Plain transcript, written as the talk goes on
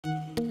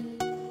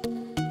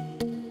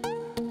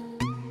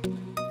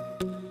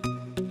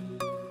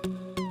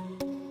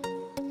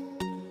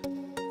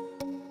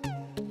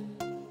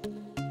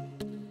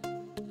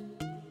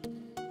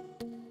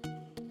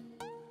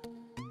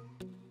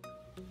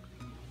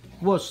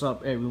What's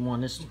up,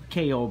 everyone? It's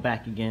KO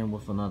back again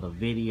with another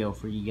video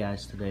for you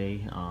guys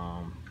today.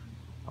 I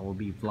will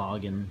be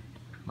vlogging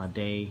my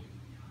day.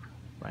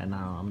 Right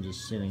now I'm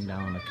just sitting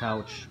down on the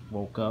couch,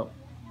 woke up,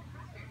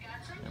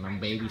 and I'm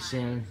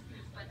babysitting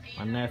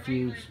my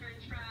nephews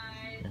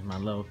and my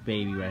little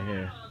baby right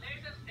here.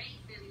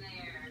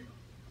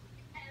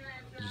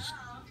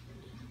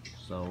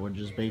 So we're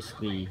just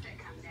basically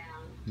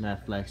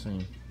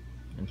Netflixing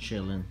and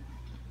chilling.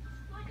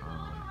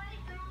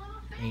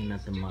 Ain't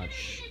nothing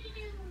much.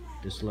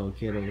 This little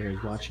kid over here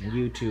is watching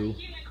YouTube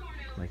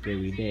like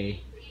every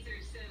day.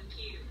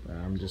 But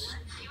I'm just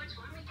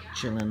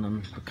chilling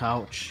on the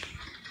couch.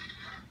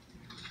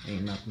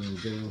 Ain't nothing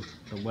to do.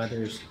 The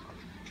weather's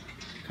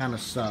kind of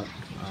suck,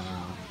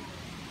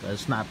 but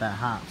it's not that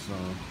hot, so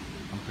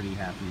I'm pretty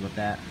happy with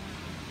that.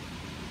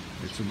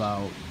 It's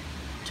about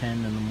 10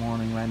 in the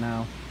morning right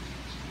now.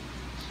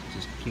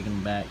 Just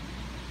kicking back.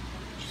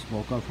 Just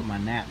woke up from my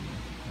nap.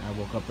 I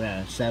woke up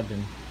at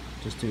 7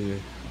 just to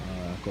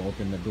go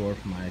open the door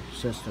for my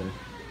sister.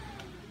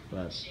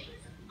 But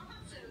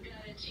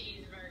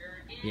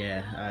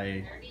yeah,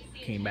 I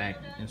came back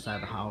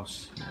inside the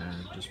house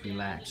and just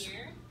relaxed.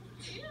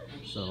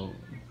 So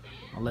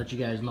I'll let you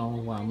guys know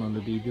what I'm going to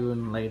be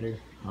doing later.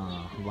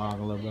 Vlog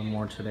a little bit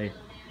more today.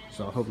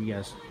 So I hope you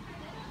guys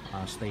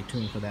stay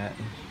tuned for that.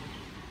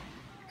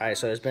 Alright,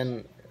 so it's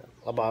been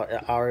about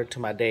an hour to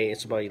my day.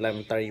 It's about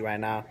 11:30 right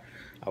now.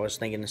 I was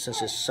thinking,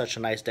 since it's such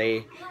a nice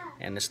day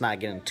and it's not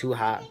getting too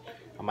hot,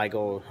 I might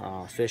go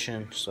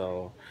fishing.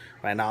 So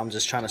right now I'm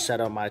just trying to set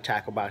up my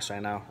tackle box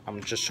right now.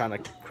 I'm just trying to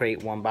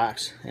create one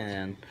box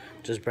and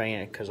just bring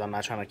it, because I'm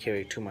not trying to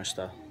carry too much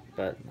stuff.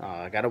 But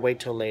I gotta wait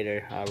till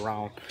later,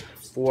 around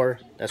 4.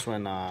 That's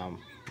when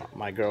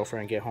my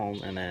girlfriend get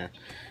home, and then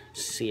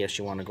see if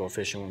she want to go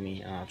fishing with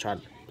me. Try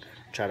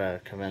to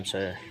convince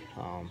her.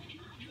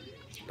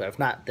 But if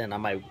not, then I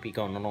might be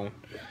going alone.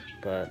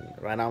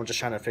 But right now I'm just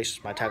trying to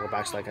fix my tackle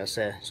box, like I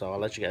said. So I'll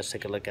let you guys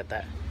take a look at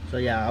that. So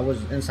yeah, I was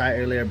inside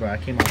earlier, but I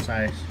came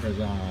outside because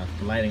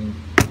the lighting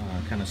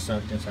kind of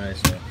sucked inside.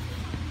 So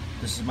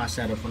this is my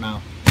setup for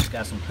now. Just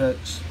got some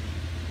hooks,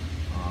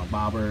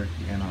 bobber,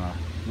 and a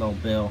little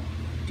bill,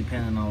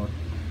 depending on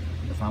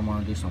if I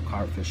want to do some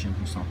carp fishing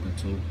or something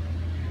too.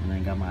 And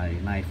then got my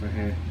knife right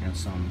here and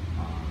some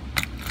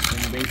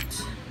spin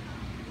baits,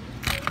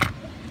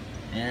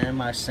 and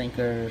my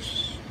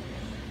sinkers,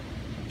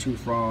 2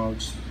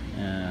 frogs,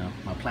 and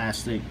my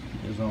plastic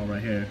is all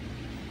right here.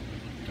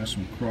 Got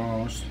some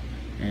crawls,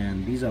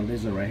 and these are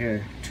lizard right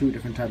here. 2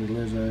 different types of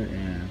lizard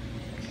and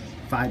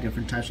 5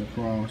 different types of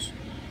crawls.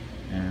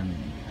 And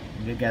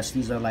I guess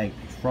these are like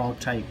frog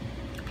type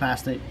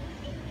plastic.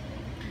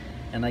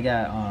 And I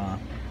got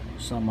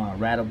some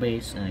rattle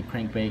baits and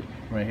crankbait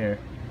right here,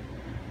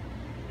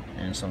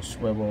 and some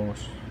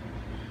swivels.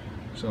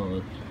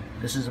 So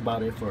this is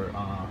about it for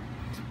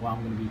what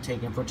I'm going to be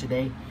taking for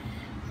today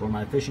for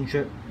my fishing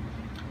trip,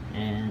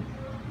 and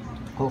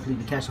hopefully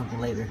we catch something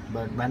later.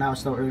 But right now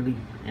it's still early,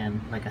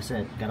 and like I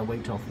said, gotta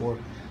wait till 4,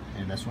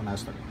 and that's when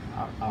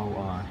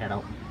I'll head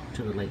out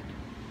to the lake.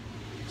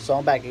 So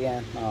I'm back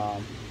again.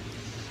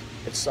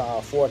 It's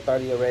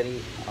 4:30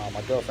 already.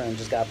 My girlfriend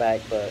just got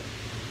back, but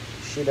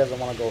she doesn't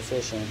want to go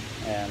fishing,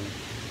 and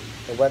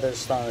the weather's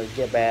starting to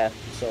get bad,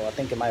 so I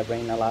think it might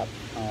rain a lot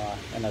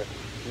in a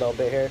little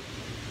bit here.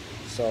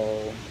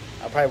 So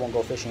I probably won't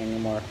go fishing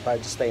anymore.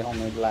 Probably just stay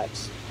home and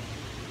relax,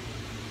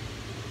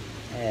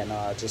 and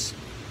just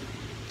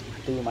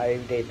do my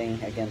everyday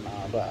thing again.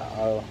 But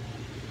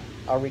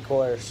I'll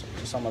record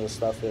some of the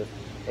stuff if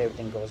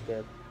everything goes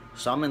good.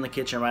 So I'm in the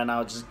kitchen right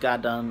now. Just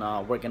got done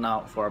working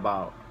out for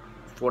about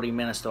 40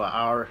 minutes to an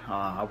hour.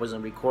 I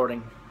wasn't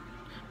recording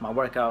my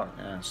workout,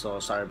 so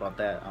sorry about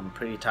that. I'm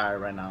pretty tired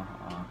right now,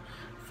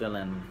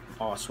 feeling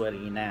all sweaty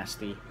and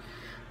nasty.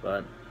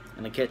 But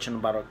in the kitchen,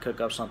 about to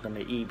cook up something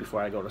to eat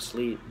before I go to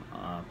sleep,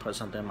 put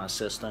something in my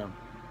system.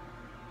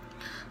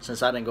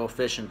 Since I didn't go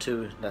fishing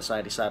too, that's why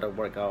I decided to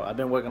work out. I've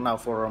been working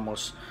out for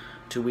almost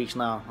 2 weeks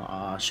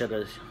now. Should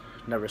have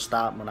never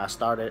stopped when I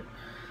started.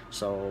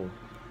 So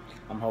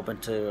I'm hoping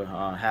to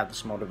have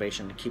this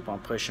motivation to keep on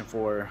pushing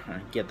for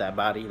and get that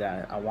body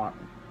that I want.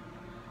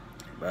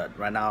 But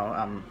right now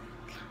I'm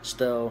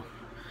still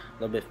a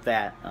little bit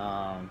fat,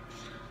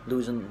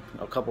 losing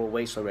a couple of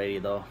weights already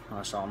though,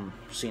 so I'm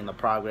seeing the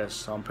progress,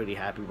 so I'm pretty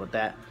happy with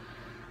that.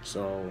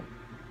 So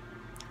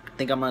I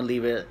think I'm gonna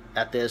leave it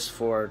at this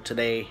for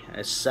today.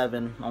 It's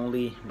 7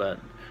 only, but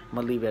I'm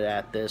gonna leave it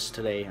at this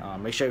today.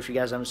 Make sure, if you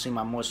guys haven't seen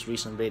my most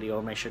recent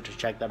video, make sure to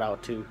check that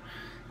out too.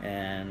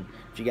 And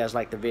if you guys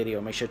like the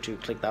video, make sure to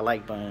click that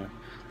like button,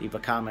 leave a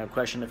comment or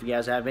question if you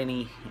guys have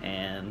any,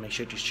 and make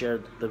sure to share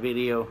the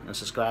video and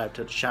subscribe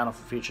to the channel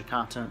for future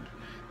content.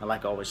 And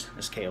like always,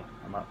 it's KO.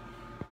 I'm out.